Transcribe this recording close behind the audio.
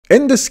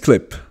In this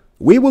clip,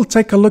 we will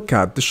take a look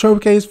at the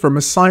showcase from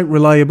a site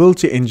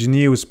reliability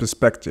engineer's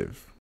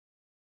perspective.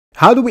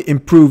 How do we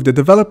improve the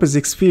developer's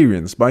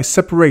experience by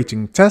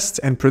separating test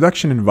and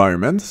production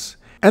environments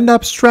and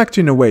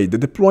abstracting away the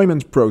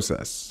deployment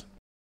process?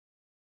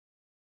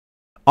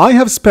 I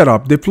have sped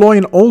up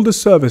deploying all the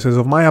services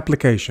of my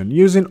application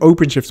using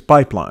OpenShift's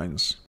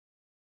pipelines.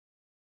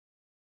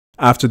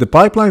 After the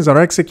pipelines are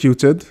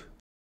executed,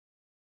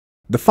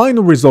 the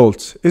final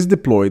result is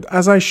deployed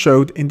as I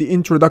showed in the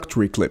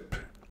introductory clip.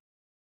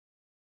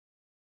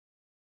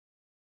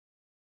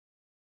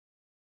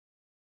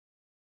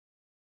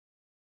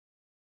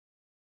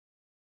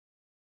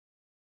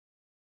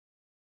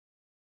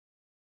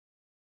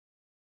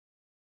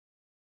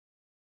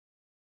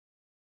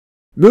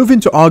 Moving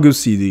to Argo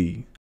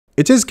CD,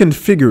 it is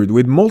configured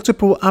with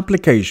multiple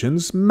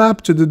applications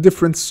mapped to the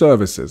different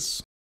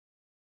services.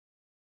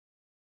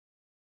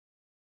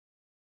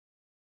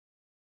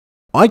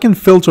 I can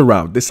filter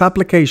out these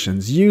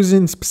applications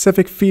using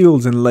specific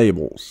fields and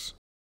labels.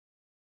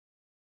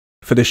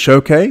 For the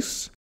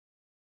showcase,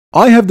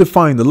 I have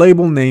defined a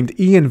label named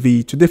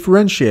env to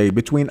differentiate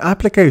between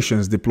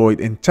applications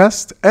deployed in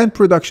test and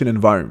production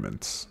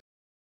environments.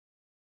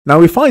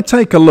 Now if I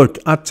take a look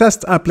at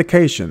test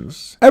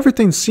applications,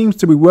 everything seems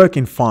to be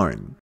working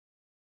fine.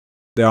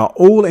 They are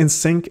all in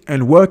sync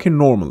and working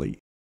normally.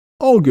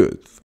 All good.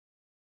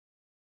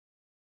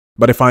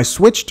 But if I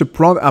switch to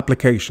prod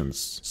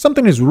applications,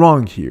 something is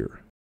wrong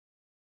here.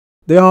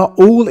 They are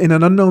all in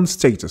an unknown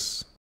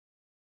status.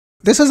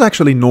 This is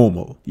actually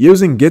normal.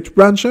 Using Git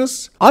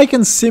branches, I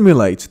can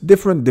simulate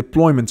different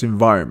deployment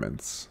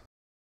environments.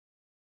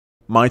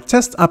 My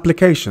test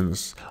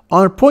applications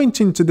are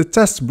pointing to the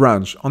test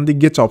branch on the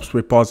GitOps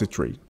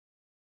repository.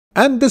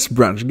 And this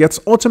branch gets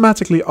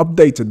automatically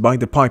updated by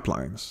the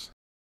pipelines.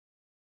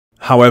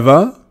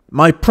 However,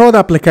 my prod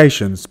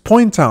applications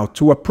point out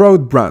to a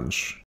prod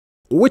branch,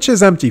 which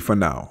is empty for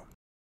now.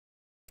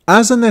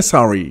 As an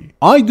SRE,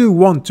 I do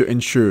want to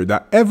ensure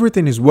that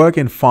everything is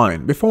working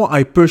fine before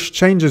I push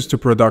changes to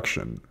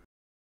production.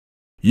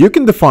 You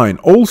can define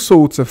all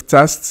sorts of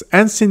tests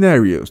and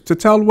scenarios to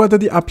tell whether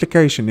the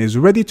application is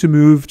ready to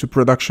move to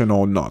production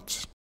or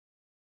not.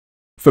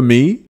 For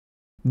me,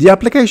 the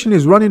application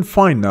is running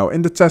fine now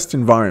in the test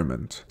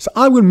environment, so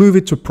I will move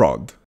it to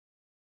prod.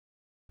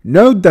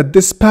 Note that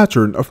this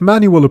pattern of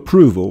manual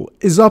approval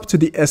is up to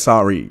the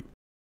SRE.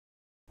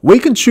 We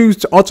can choose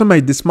to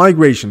automate this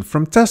migration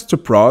from test to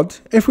prod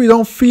if we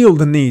don't feel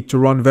the need to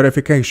run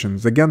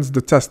verifications against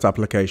the test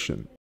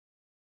application.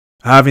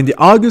 Having the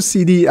Argo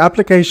CD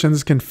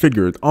applications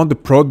configured on the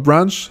prod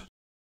branch,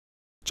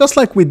 just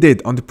like we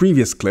did on the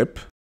previous clip,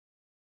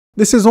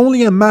 this is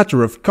only a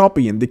matter of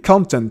copying the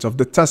content of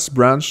the test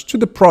branch to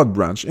the prod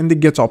branch in the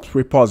GitOps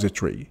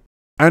repository,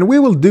 and we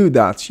will do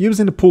that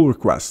using the pull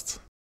request.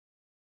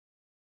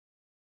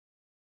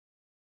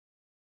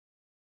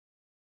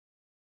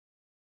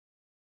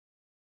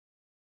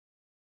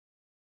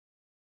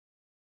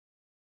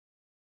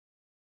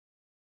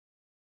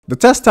 The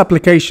test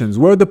applications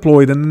were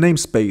deployed in a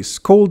namespace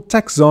called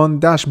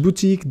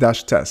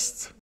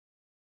techzone-boutique-test.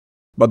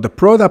 But the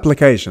prod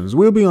applications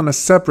will be on a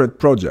separate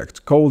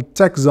project called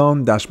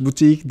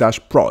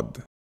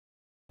techzone-boutique-prod.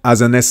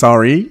 As an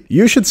SRE,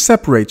 you should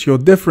separate your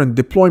different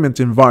deployment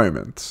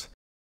environments,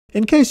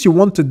 in case you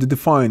wanted to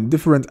define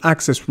different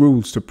access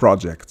rules to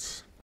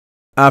projects.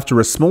 After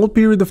a small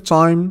period of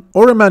time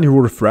or a manual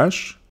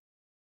refresh,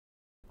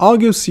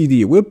 Argo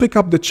CD will pick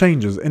up the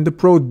changes in the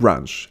prod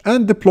branch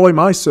and deploy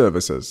my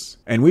services,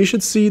 and we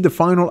should see the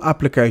final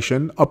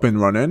application up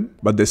and running,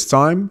 but this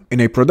time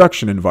in a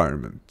production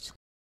environment.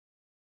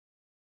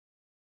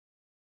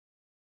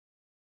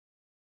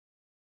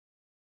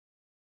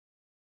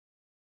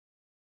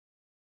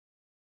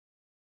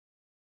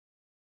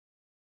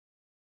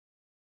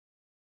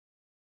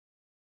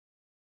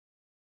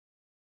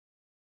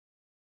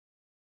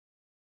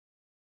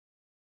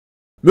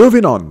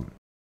 Moving on.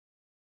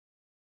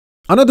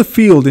 Another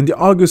field in the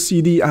Argo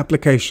CD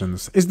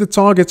applications is the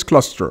target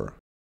cluster.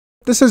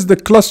 This is the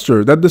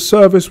cluster that the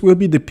service will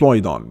be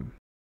deployed on.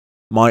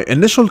 My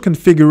initial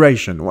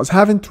configuration was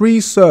having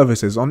 3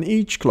 services on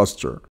each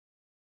cluster.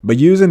 By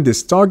using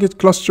this target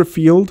cluster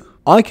field,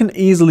 I can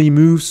easily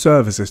move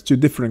services to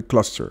different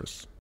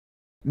clusters.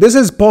 This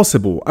is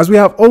possible as we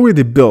have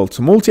already built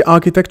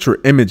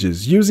multi-architecture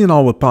images using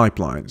our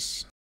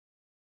pipelines.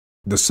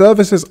 The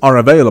services are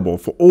available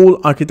for all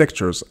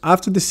architectures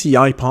after the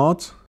CI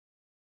part,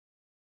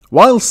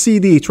 while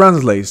CD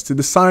translates to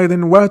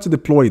deciding where to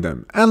deploy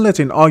them and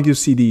letting Argo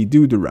CD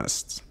do the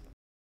rest.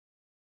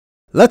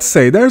 Let's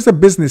say there's a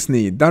business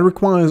need that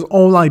requires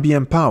all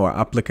IBM Power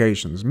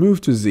applications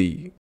moved to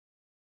Z.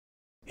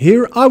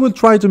 Here I will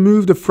try to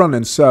move the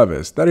front-end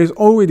service that is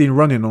already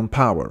running on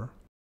Power.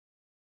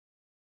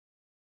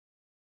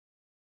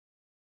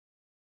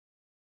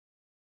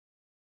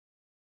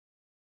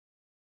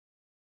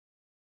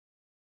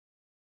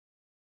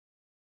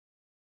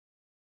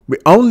 We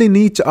only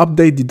need to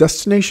update the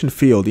destination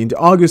field in the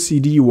Argo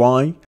CD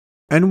UI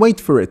and wait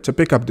for it to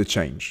pick up the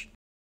change.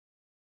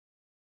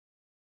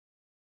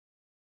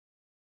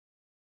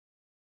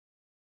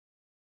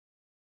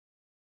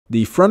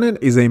 The frontend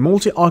is a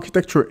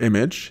multi-architecture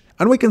image,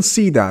 and we can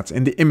see that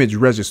in the image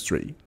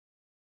registry.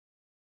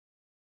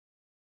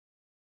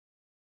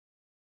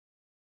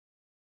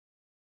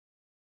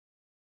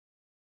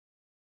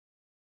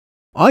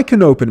 I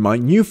can open my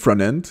new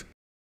frontend.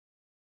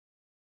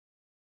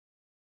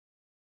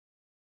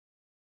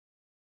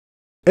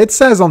 It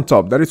says on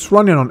top that it's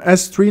running on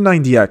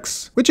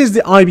S390X, which is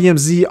the IBM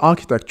Z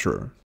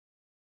architecture.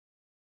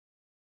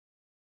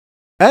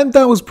 And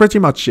that was pretty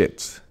much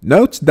it.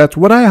 Note that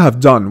what I have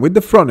done with the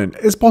frontend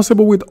is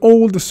possible with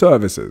all the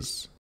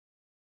services.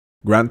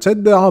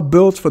 Granted, they are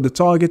built for the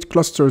target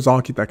clusters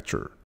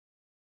architecture.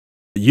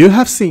 You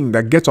have seen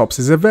that GitOps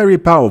is a very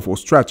powerful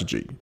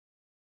strategy.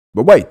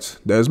 But wait,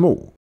 there's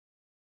more.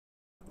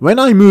 When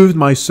I moved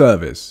my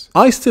service,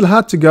 I still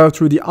had to go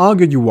through the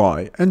Argo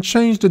UI and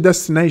change the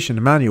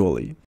destination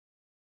manually.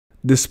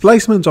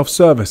 Displacement of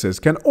services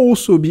can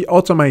also be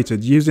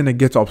automated using a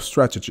GitOps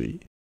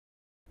strategy.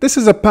 This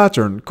is a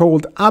pattern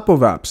called App of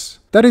Apps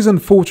that is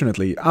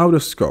unfortunately out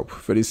of scope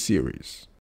for this series.